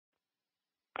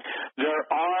there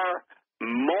are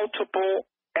multiple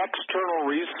external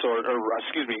resources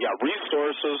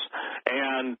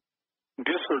and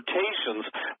dissertations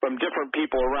from different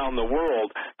people around the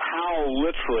world how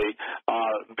literally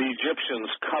the Egyptians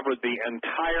covered the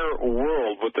entire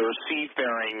world with their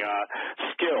seafaring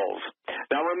skills.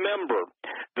 Now remember,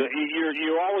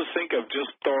 you always think of just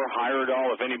Thor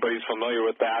Heyerdahl, if anybody's familiar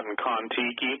with that, and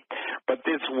Kon-Tiki, but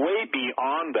it's way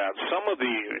beyond that. Some of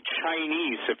the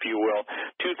Chinese, if you will,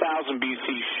 2000 BC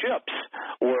ships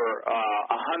were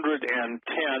 110,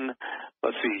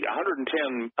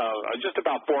 just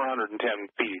about 410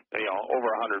 feet, over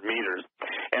 100 meters.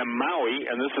 And Maui,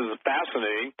 and this is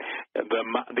fascinating,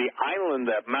 the island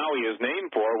that Maui is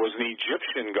named for was an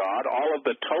Egyptian god. All of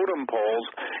the totem poles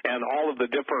and all of the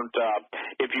different,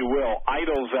 if you will,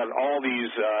 idols that all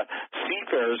these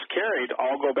seafarers carried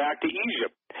all go back to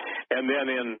Egypt. And then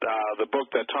in the book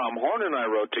that Tom Horn and I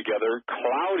wrote together,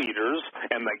 Cloud Eaters,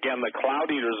 and again the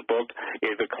Cloud Eaters book,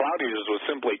 the Cloud Eaters was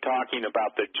simply talking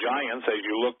about the giants. As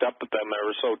you looked up at them, they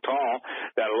were so tall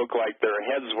that it looked like their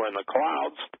heads were in the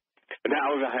clouds. And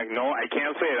I was like, no, I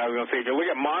can't say it. I was going to say, if you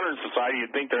look at modern society,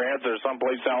 you'd think their heads are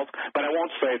someplace else, but I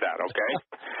won't say that, okay?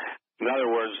 In other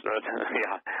words,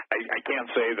 I can't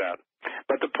say that.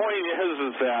 But the point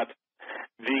is that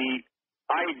the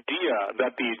idea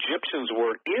that the Egyptians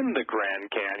were in the Grand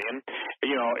Canyon,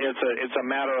 it's a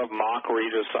matter of mockery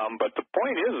to some, but the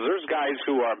point is there's guys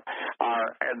who are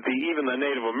even the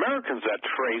Native Americans that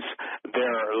trace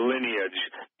their lineage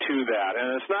to that.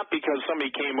 And it's not because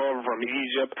somebody came over from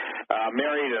Egypt,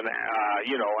 married a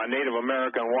Native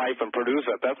American wife and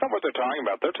produced it. That's not what they're talking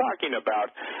about. They're talking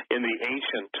about in the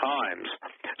ancient times.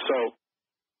 So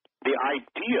the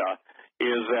idea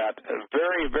is that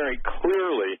very, very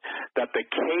clearly that the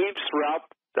caves throughout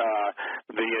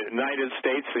the United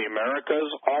States, the Americas,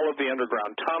 all of the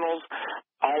underground tunnels,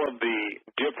 all of the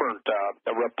different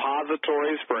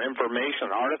repositories for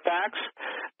information artifacts,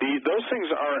 those things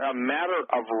are a matter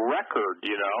of record,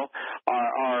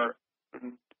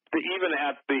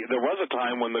 there was a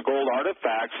time when the gold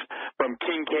artifacts from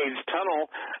Kincaid's Tunnel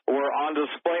were on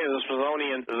display in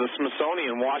the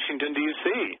Smithsonian in Washington,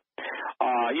 D.C.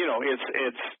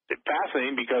 It's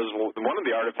fascinating because one of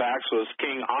the artifacts was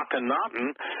King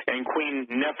Akhenaten and Queen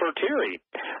Nefertiti.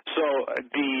 So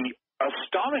the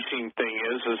astonishing thing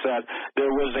is that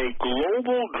there was a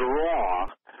global draw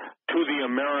to the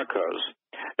Americas.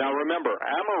 Now remember,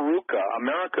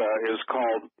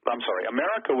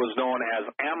 America was known as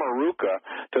Amaruca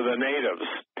to the natives,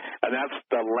 and that's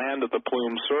the land of the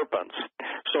plumed serpents.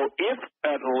 So if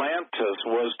Atlantis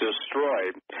was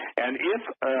destroyed, and if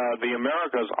the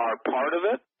Americas are part of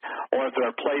it, or if there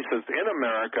are places in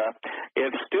America,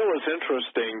 it still is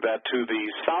interesting that to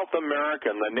the South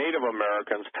American, the Native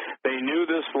Americans, they knew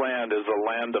this land as the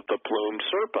land of the plumed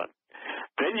serpent.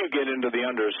 Then you get into the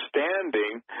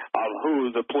understanding of who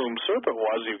the plumed serpent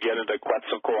was. You get into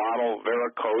Quetzalcoatl,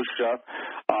 Viracocha,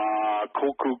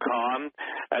 Kukulkan.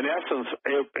 In essence,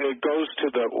 it goes to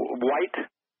the white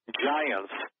giants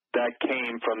that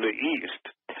came from the east.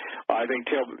 I think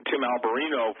Tim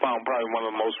Alberino found probably one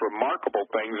of the most remarkable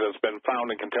things that's been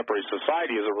found in contemporary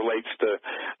society as it relates to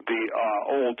the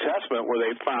Old Testament, where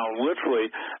they found literally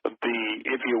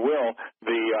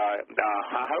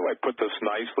how do I put this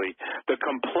nicely, the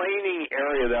complaining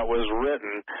area that was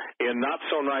written in not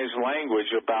so nice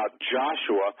language about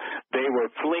Joshua. They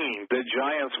were fleeing. The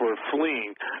giants were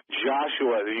fleeing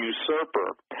Joshua, the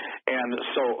usurper. And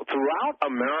so throughout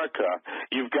America,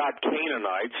 you've got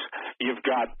Canaanites, you've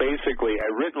got basically a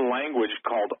written language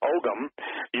called Ogham,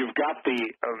 you've got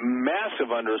the massive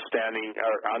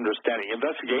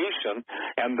investigation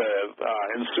and the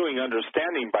ensuing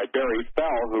understanding by Barry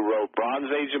Fell, who wrote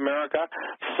Bronze Age America,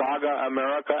 Saga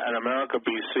America, and America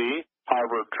BC,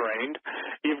 Harvard trained.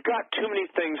 You've got too many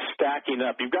things stacking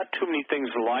up. You've got too many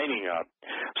things lining up.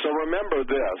 So remember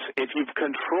this, if you've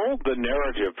controlled the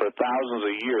narrative for thousands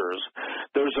of years,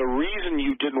 there's a reason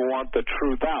you didn't want the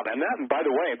truth out. And that, by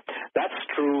the way, that's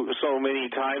true so many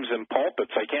times in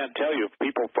pulpits. I can't tell you,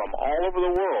 people from all over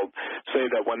the world say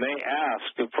that when they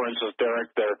ask, for instance,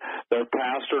 Derek, their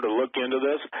pastor to look into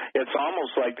this, it's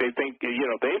almost like they think,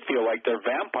 they feel like they're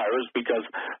vampires because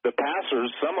the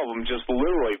pastors, some of them just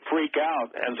literally freak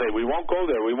out and say, we won't go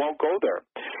there, we won't go there.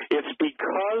 It's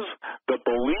because the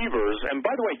believers, and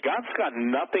by the way, God's got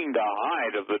nothing to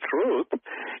hide of the truth.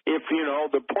 If,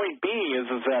 the point being is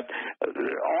that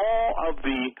all of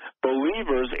the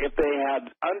believers, if they had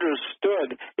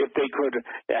understood, if they could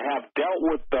have dealt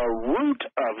with the root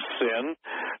of sin,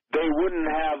 they wouldn't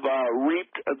have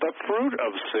reaped the fruit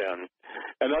of sin.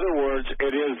 In other words,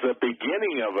 it is the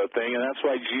beginning of a thing, and that's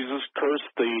why Jesus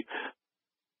cursed the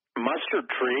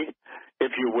mustard tree,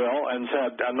 if you will, and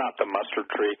said, not the mustard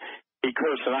tree. He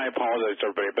cursed, and I apologize,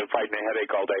 everybody. I've been fighting a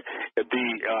headache all day.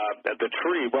 The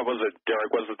tree, what was it, Derek?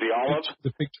 Was it the olive?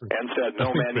 The fig tree. And said, no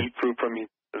man eat fruit from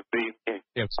the.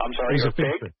 Yes. I'm sorry, it was a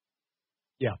fig? tree.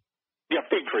 Yeah. Yeah,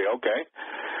 fig tree. Okay.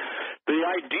 The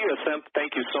idea,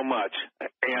 thank you so much.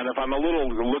 And if I'm a little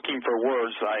looking for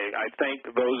words, I thank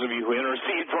those of you who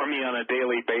intercede for me on a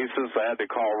daily basis. I had to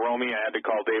call Romy. I had to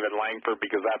call David Langford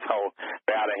because that's how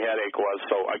bad a headache was.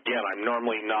 So, again, I'm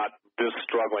normally not this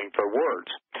struggling for words.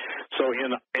 So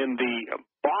in the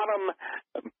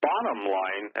bottom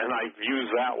line, and I've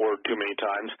used that word too many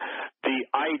times, the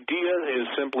idea is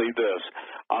simply this.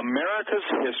 America's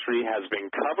history has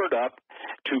been covered up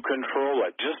to control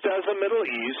it, just as the Middle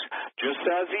East, just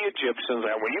as the Egyptians.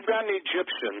 And when you've got an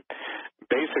Egyptian,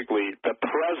 basically the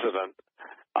president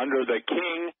under the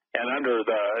king and under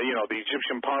the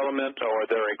Egyptian parliament or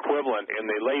their equivalent in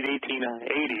the late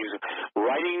 1880s,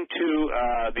 writing to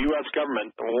the U.S.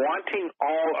 government wanting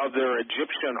all of their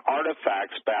Egyptian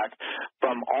artifacts back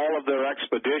from all of their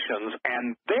expeditions, and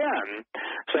then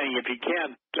saying if you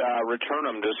can't return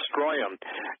them, destroy them.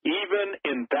 Even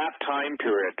in that time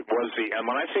period and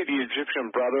when I say the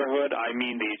Egyptian Brotherhood, I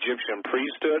mean the Egyptian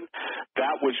priesthood,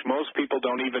 that which most people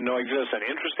don't even know exists. And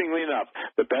interestingly enough,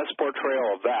 the best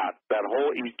portrayal of that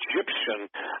whole Egyptian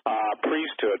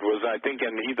priesthood was, I think,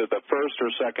 in either the first or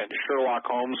second Sherlock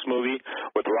Holmes movie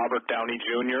with Robert Downey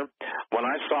Jr. When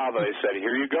I saw that, I said,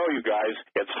 here you go, you guys.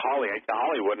 It's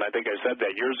Hollywood, and I think I said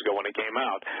that years ago when it came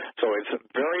out. So it's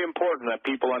very important that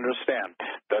people understand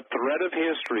the thread of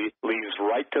history leads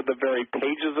right to the very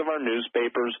pages of our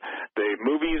newspapers, the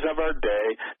movies of our day,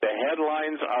 the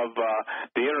headlines of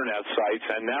the internet sites,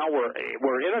 and now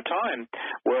we're in a time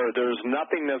where there's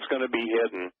nothing that's going to be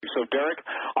hidden. So, Derek,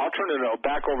 I'll turn it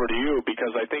back over to you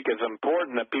because I think it's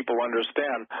important that people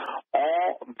understand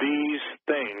all these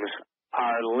things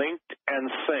are linked and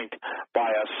synced by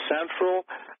a central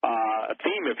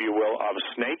theme, if you will, of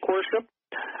snake worship,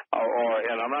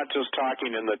 and I'm not just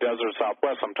talking in the desert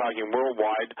Southwest, I'm talking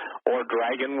worldwide, or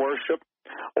dragon worship,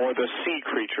 or the sea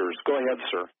creatures. Go ahead,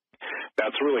 sir.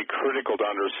 That's really critical to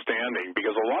understanding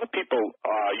because a lot of people,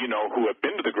 who have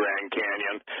been to the Grand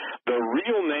Canyon, the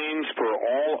real names for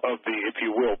all of the, if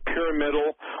you will,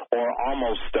 pyramidal or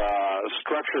almost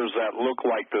structures that look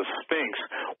like the Sphinx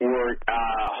were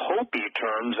Hopi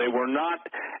terms. They were not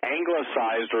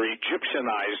anglicized or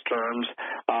Egyptianized terms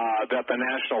that the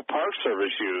National Park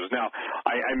Service used. Now,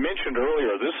 I mentioned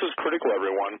earlier, this is critical,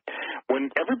 everyone. When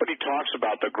everybody talks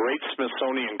about the Great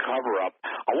Smithsonian cover-up,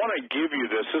 I want to give you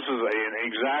this. This is an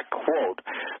exact quote.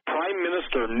 Prime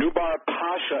Minister Nubar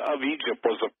Pasha of Egypt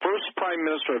was the first Prime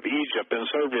Minister of Egypt and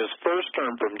served his first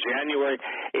term from January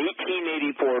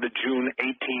 1884 to June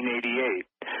 1888.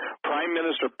 Prime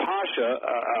Minister Pasha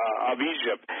of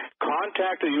Egypt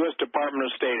contacted the U.S. Department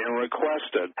of State and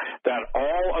requested that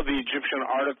all of the Egyptian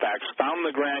artifacts found in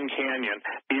the Grand Canyon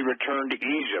be returned to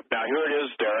Egypt. Now, here it is,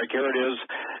 Derek. Here it is,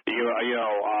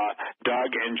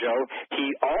 Doug and Joe. He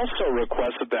also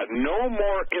requested that no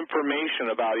more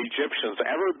information about Egyptians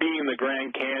ever being in the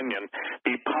Grand Canyon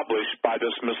be published by the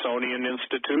Smithsonian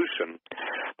Institution.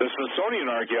 The Smithsonian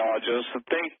archaeologists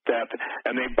think that,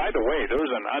 and by the way,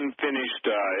 there's an unfinished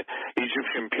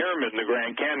Egyptian pyramid in the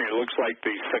Grand Canyon. It looks like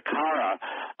the Saqqara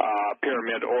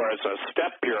pyramid, or as a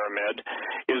step pyramid,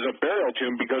 is a burial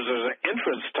tomb because there's an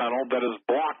entrance tunnel that is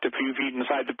blocked a few feet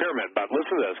inside the pyramid. But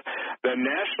listen to this. The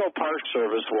National Park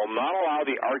Service will not allow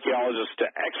the archaeologists to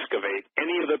excavate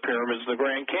any of the pyramids in the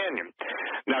Grand Canyon.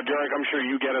 Now, Derek, I'm sure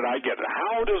you get it, I get it.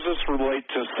 How does this relate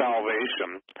to salvation?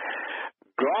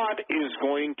 God is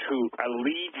going to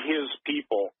lead his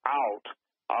people out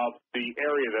of the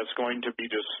area that's going to be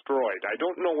destroyed. I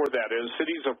don't know where that is,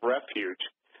 cities of refuge.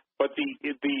 But the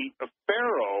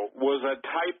Pharaoh was a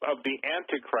type of the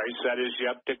Antichrist that is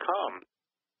yet to come.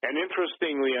 And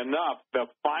interestingly enough, the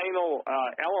final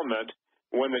element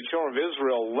when the children of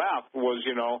Israel left was,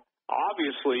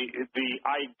 obviously the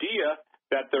idea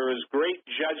that there is great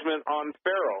judgment on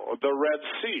Pharaoh, the Red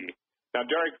Sea. Now,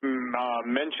 Derek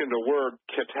mentioned a word,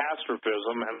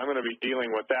 catastrophism, and I'm going to be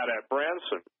dealing with that at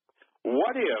Branson.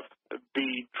 What if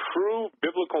the true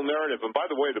biblical narrative, and by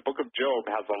the way, the book of Job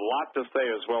has a lot to say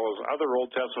as well as other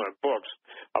Old Testament books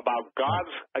about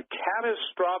God's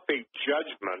catastrophic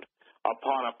judgment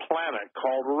upon a planet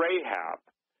called Rahab.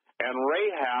 And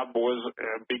Rahab was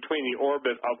between the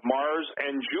orbit of Mars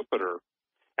and Jupiter.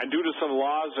 And due to some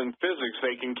laws in physics,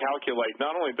 they can calculate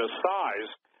not only the size,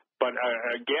 but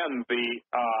again, the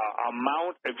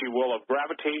amount, if you will, of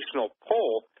gravitational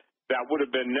pull that would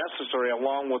have been necessary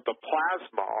along with the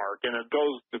plasma arc. And it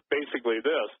goes to basically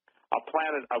this. a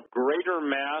planet of greater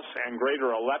mass and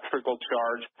greater electrical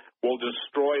charge will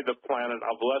destroy the planet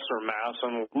of lesser mass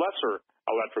and lesser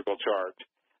electrical charge.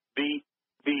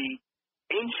 The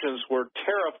ancients were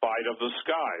terrified of the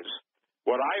skies.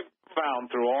 What I've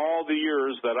found through all the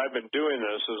years that I've been doing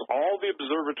this is all the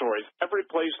observatories, every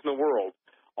place in the world,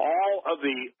 all of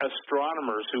the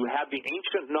astronomers who had the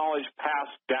ancient knowledge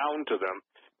passed down to them,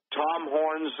 Tom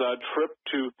Horn's trip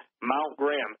to Mount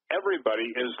Graham,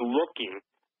 everybody is looking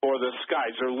for the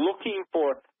skies. They're looking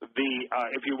for the,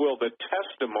 if you will, the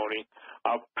testimony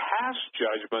of past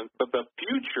judgment, but the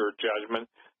future judgment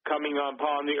coming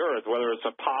upon the earth, whether it's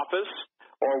Apophis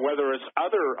or whether it's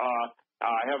other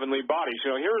heavenly bodies.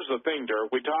 You know, here's the thing,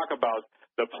 Dirk. We talk about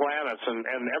the planets, and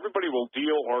everybody will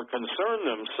deal or concern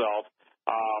themselves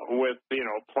with, you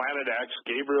know, Planet X,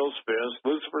 Gabriel's Fist,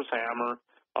 Lucifer's Hammer,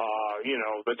 you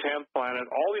know, the 10th planet,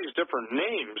 all these different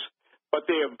names, but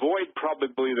they avoid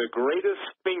probably the greatest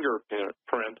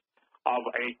fingerprint of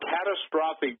a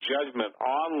catastrophic judgment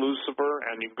on Lucifer.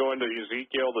 And you go into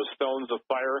Ezekiel, the stones of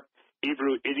fire,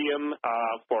 Hebrew idiom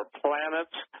for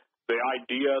planets, the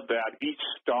idea that each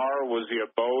star was the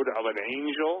abode of an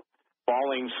angel,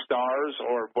 falling stars,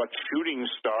 or what, shooting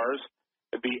stars.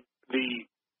 The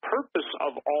purpose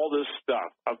of all this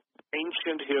stuff, of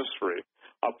ancient history,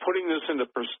 of putting this into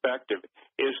perspective,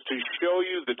 is to show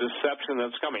you the deception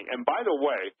that's coming. And by the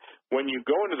way, when you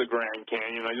go into the Grand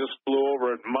Canyon, I just flew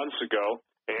over it months ago,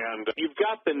 and you've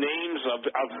got the names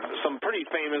of some pretty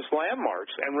famous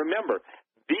landmarks. And remember,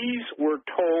 these were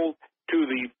told to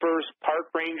the first park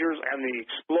rangers and the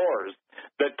explorers.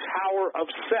 The Tower of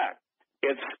Set,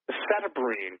 it's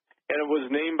Setabrine, and it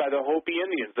was named by the Hopi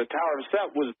Indians. The Tower of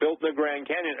Set was built in the Grand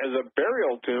Canyon as a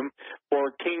burial tomb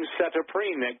for King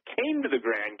Setabrine that came to the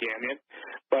Grand Canyon,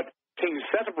 but King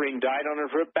Setabrine died on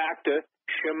a trip back to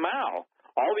Shemau.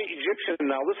 All the Egyptian,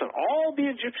 now listen, all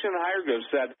the Egyptian hieroglyphs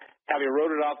that have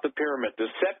eroded off the pyramid. The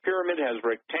Set pyramid has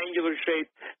rectangular shape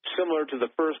similar to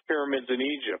the first pyramids in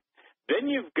Egypt. Then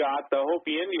you've got the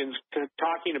Hopi Indians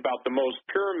talking about the most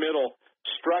pyramidal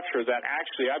structure that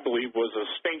actually, I believe, was a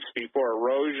sphinx before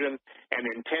erosion and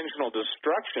intentional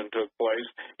destruction took place,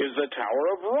 is the Tower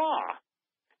of Ra.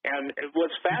 And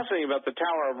what's fascinating about the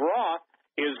Tower of Ra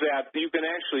is that you can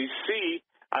actually see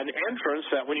an entrance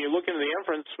that when you look into the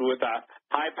entrance with a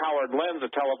high-powered lens,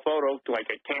 a telephoto, like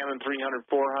a Canon 300,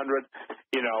 400,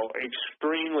 you know,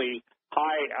 extremely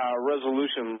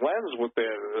high-resolution lens with the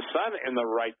sun in the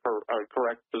right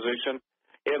correct position,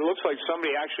 it looks like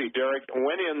somebody actually, Derek,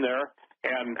 went in there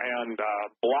and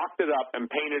blocked it up and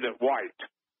painted it white.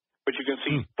 But you can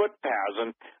see footpaths.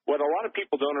 And what a lot of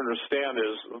people don't understand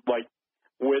is, like,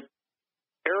 with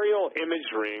aerial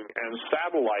imagery and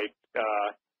satellite,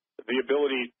 the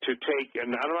ability to take,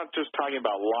 and I'm not just talking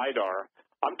about LIDAR,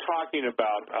 I'm talking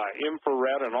about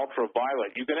infrared and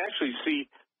ultraviolet. You can actually see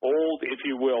old, if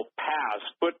you will, paths,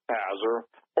 footpaths, or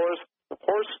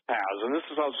horse paths. And this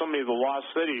is how so many of the lost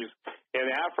cities in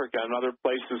Africa and other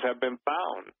places have been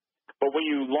found. But when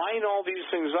you line all these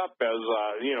things up, as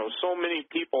you know, so many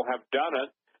people have done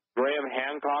it, Graham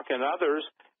Hancock and others,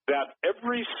 that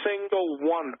every single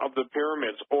one of the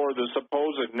pyramids or the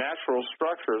supposed natural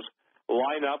structures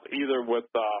line up either with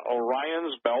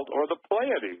Orion's belt or the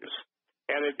Pleiades.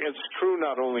 And it's true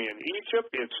not only in Egypt,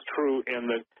 it's true in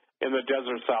the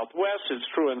desert Southwest, it's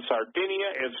true in Sardinia,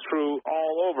 it's true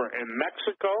all over in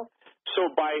Mexico. So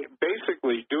by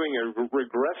basically doing a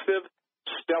regressive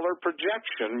stellar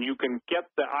projection, you can get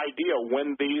the idea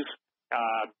when these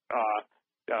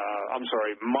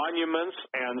monuments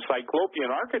and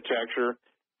Cyclopean architecture,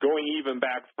 going even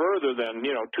back further than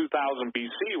 2000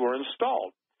 BC, were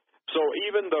installed. So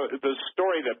even the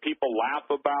story that people laugh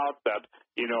about, that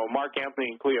Mark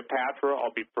Antony and Cleopatra,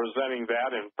 I'll be presenting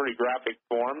that in pretty graphic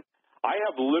form. I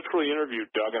have literally interviewed,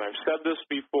 Doug, and I've said this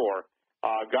before,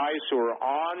 guys who are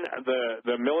on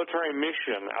the military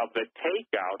mission of the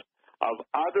takeout of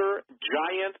other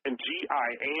giant and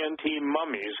giant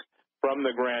mummies from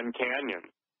the Grand Canyon.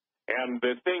 And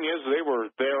the thing is, they were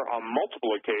there on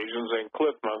multiple occasions, and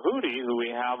Cliff Mahudi, who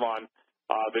we have on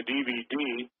the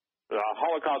DVD,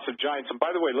 Holocaust of Giants. And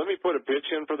by the way, let me put a pitch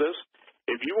in for this.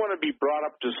 If you want to be brought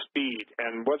up to speed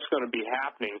and what's going to be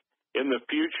happening in the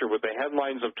future with the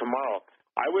headlines of tomorrow,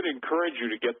 I would encourage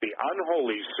you to get the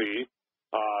Unholy Sea,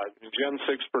 Gen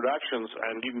 6 Productions,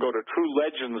 and you can go to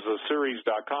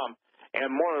TrueLegendsTheSeries.com, and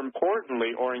more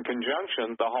importantly, or in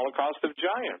conjunction, the Holocaust of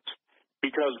Giants.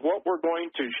 Because what we're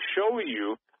going to show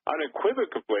you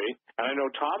unequivocally, and I know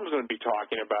Tom's going to be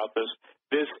talking about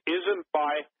this isn't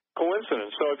by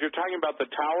coincidence. So if you're talking about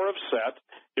the Tower of Set,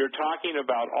 you're talking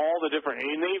about all the different,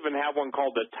 and they even have one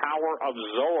called the Tower of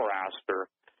Zoroaster.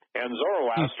 And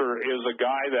Zoroaster is a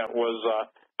guy that was,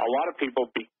 a lot of people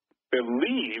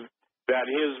believe that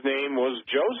his name was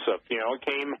Joseph,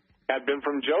 had been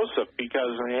from Joseph,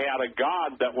 because he had a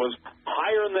god that was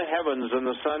higher in the heavens than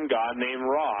the sun god named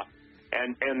Ra.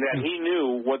 And that he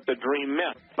knew what the dream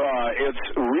meant. It's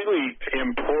really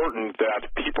important that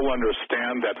people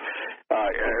understand that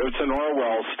it's an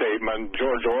Orwell statement,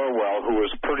 George Orwell, who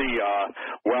was pretty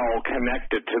well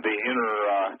connected to the inner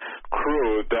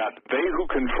crew, that they who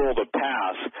control the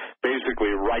past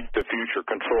basically write the future,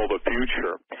 control the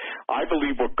future. I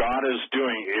believe what God is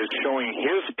doing is showing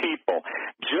his people,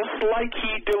 just like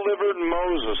he delivered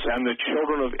Moses and the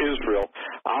children of Israel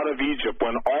out of Egypt,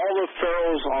 when all of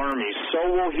Pharaoh's armies, so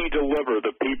will he deliver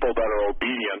the people that are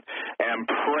obedient and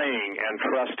praying and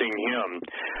trusting him.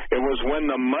 It was when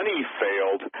the money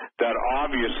failed that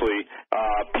obviously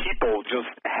people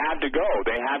just had to go.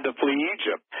 They had to flee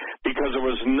Egypt because there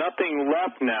was nothing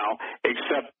left now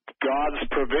except God's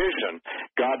provision.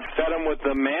 God fed them with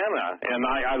the manna, and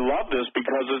I love this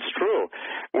because it's true.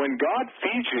 When God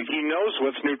feeds you, he knows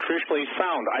what's nutritionally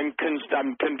sound. I'm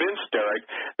convinced, Derek,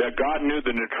 that God knew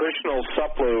the nutritional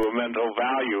supplemental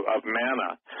value of manna.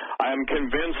 I am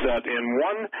convinced that in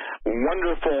one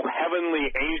wonderful heavenly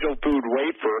angel food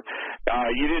wafer,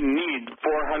 you didn't need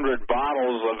 400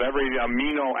 bottles of every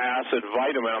amino acid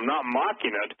vitamin. I'm not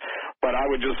mocking it, but I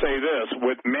would just say this: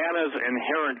 with manna's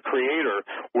inherent creator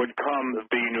would come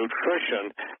the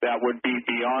nutrition that would be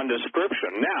beyond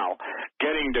description. Now,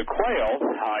 getting to quail,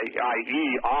 i.e.,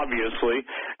 obviously,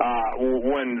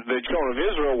 when the children of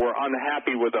Israel were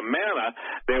unhappy with the manna,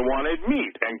 they wanted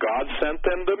meat, and God sent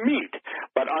them the meat.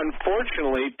 But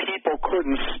unfortunately, people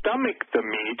couldn't stomach the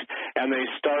meat, and they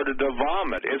started to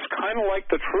vomit. It's kind of like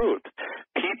the truth.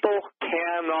 People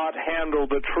cannot handle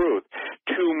the truth.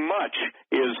 Too much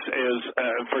is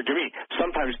forgive me,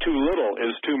 sometimes too little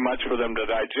is too much for them to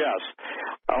digest.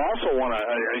 I also want to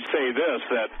say this,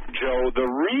 that, Joe, the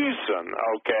reason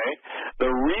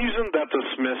that the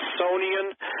Smithsonian,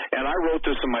 and I wrote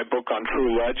this in my book on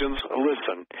True Legends,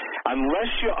 listen,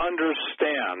 unless you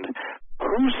understand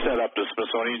who set up the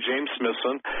Smithsonian, James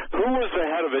Smithson, who was the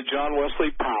head of it, John Wesley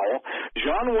Powell.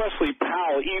 John Wesley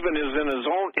Powell even is in his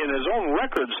own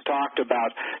records talked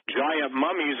about giant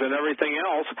mummies and everything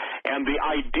else, and the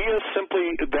idea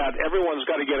simply that everyone's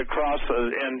got to get across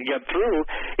and get through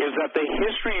is that the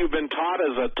history you've been taught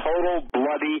is a total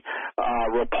bloody,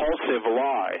 repulsive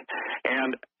lie.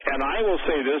 And I will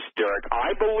say this, Derek,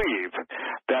 I believe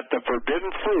that the forbidden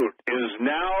fruit is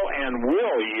now and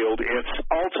will yield its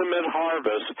ultimate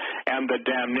harvest and the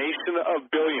damnation of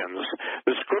billions.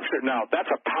 The scripture, now, that's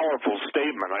a powerful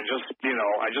statement. I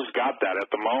just got that at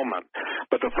the moment.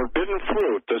 But the forbidden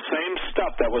fruit, the same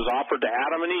stuff that was offered to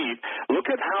Adam and Eve, look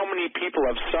at how many people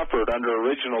have suffered under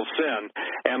original sin,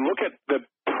 and look at the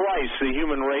price the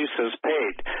human race has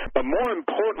paid. But more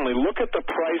importantly, look at the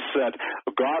price that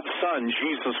God's Son,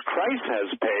 Jesus Christ, has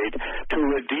paid to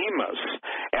redeem us.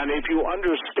 And if you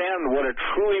understand what it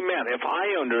truly meant, if I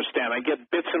understand, I get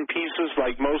bits and pieces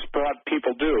like most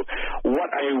people do, what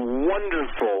a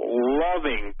wonderful,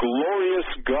 loving, glorious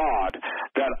God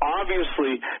that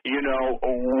obviously,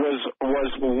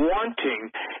 was wanting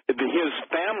his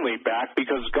family back,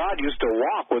 because God used to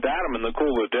walk with Adam in the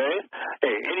cool of the day.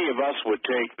 Hey, any of us would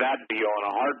take that deal in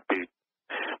a heartbeat.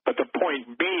 But the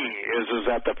point being is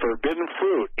that the forbidden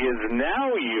fruit is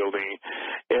now yielding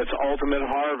its ultimate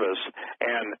harvest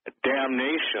and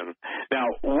damnation. Now,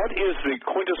 what is the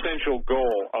quintessential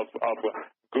goal of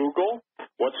Google?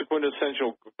 What's the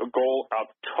quintessential goal of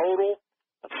total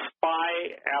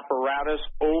spy apparatus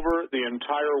over the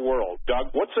entire world?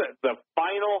 Doug, what's the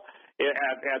final,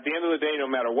 at the end of the day, no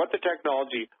matter what the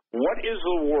technology, what is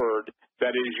the word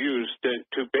that is used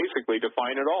to basically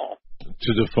define it all?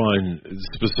 To define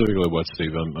specifically what,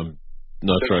 Steve? I'm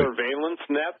not trying. The surveillance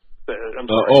net?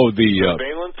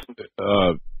 Surveillance?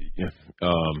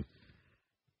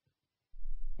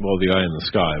 Well, the eye in the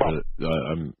sky, but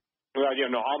I'm... Well,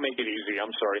 I'll make it easy.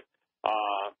 I'm sorry.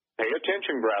 Pay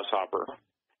attention, grasshopper.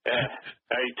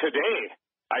 Today,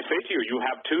 I say to you, you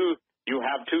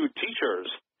have two teachers.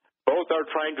 Both are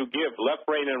trying to give left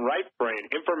brain and right brain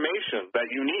information that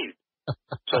you need.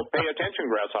 So pay attention,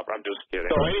 grasshopper. I'm just kidding.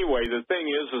 So anyway, the thing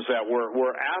is that we're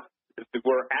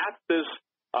at this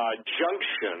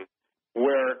junction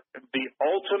where the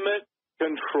ultimate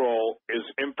control is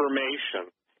information.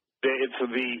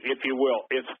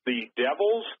 It's the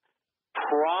devil's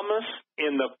promise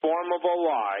in the form of a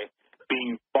lie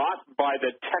being bought by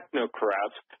the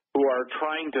technocrats who are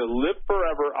trying to live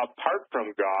forever apart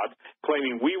from God,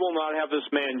 claiming we will not have this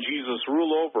man Jesus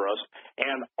rule over us,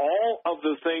 and all of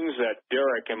the things that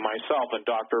Derek and myself and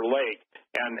Dr. Lake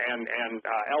and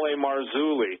L.A.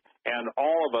 Marzulli and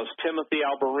all of us, Timothy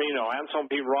Alberino, Anselm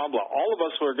P. Rombla, all of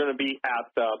us who are going to be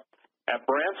at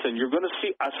Branson, you're going to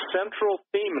see a central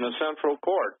theme and a central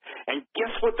chord. And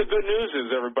guess what the good news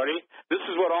is, everybody? This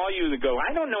is what all you that go,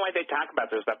 I don't know why they talk about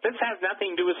this stuff. This has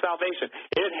nothing to do with salvation.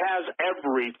 It has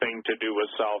everything to do with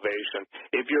salvation.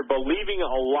 If you're believing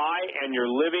a lie and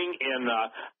you're living in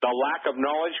the lack of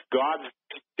knowledge, God's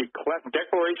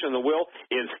declaration of the will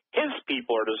is his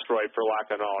people are destroyed for lack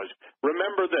of knowledge.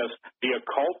 Remember this, the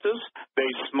occultists,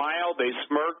 they smile, they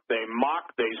smirk, they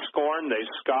mock, they scorn, they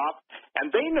scoff,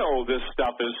 and they know this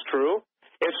stuff is true.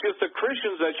 It's just the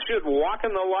Christians that should walk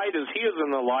in the light as he is in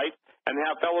the light and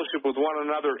have fellowship with one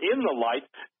another in the light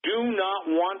do not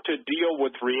want to deal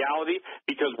with reality,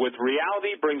 because with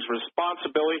reality brings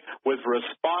responsibility. With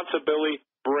responsibility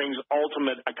brings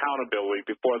ultimate accountability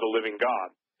before the living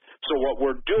God. So what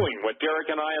we're doing, what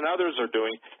Derek and I and others are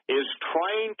doing, is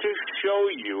trying to show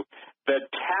you the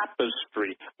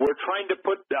tapestry. We're trying to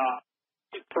put the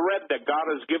thread that God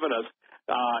has given us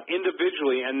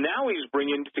individually, and now he's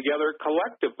bringing it together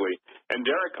collectively. And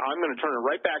Derek, I'm going to turn it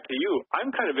right back to you. I'm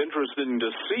kind of interested in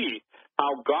to see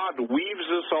how God weaves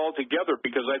this all together,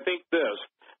 because I think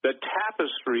the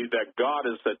tapestry that God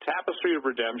is the tapestry of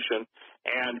redemption,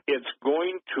 and it's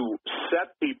going to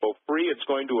set people free. It's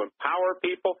going to empower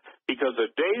people, because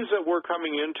the days that we're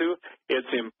coming into,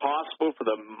 it's impossible for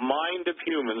the mind of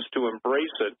humans to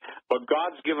embrace it. But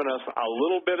God's given us a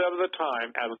little bit of the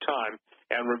time at a time,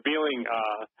 and revealing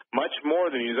much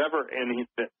more than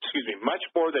much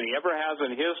more than he ever has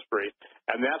in history.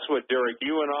 And that's what, Derek,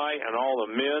 you and I and all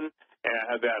the men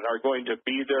that are going to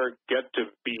be there get to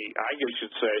be, I guess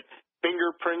you'd say,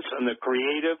 fingerprints in the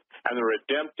creative and the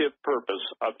redemptive purpose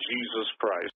of Jesus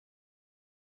Christ.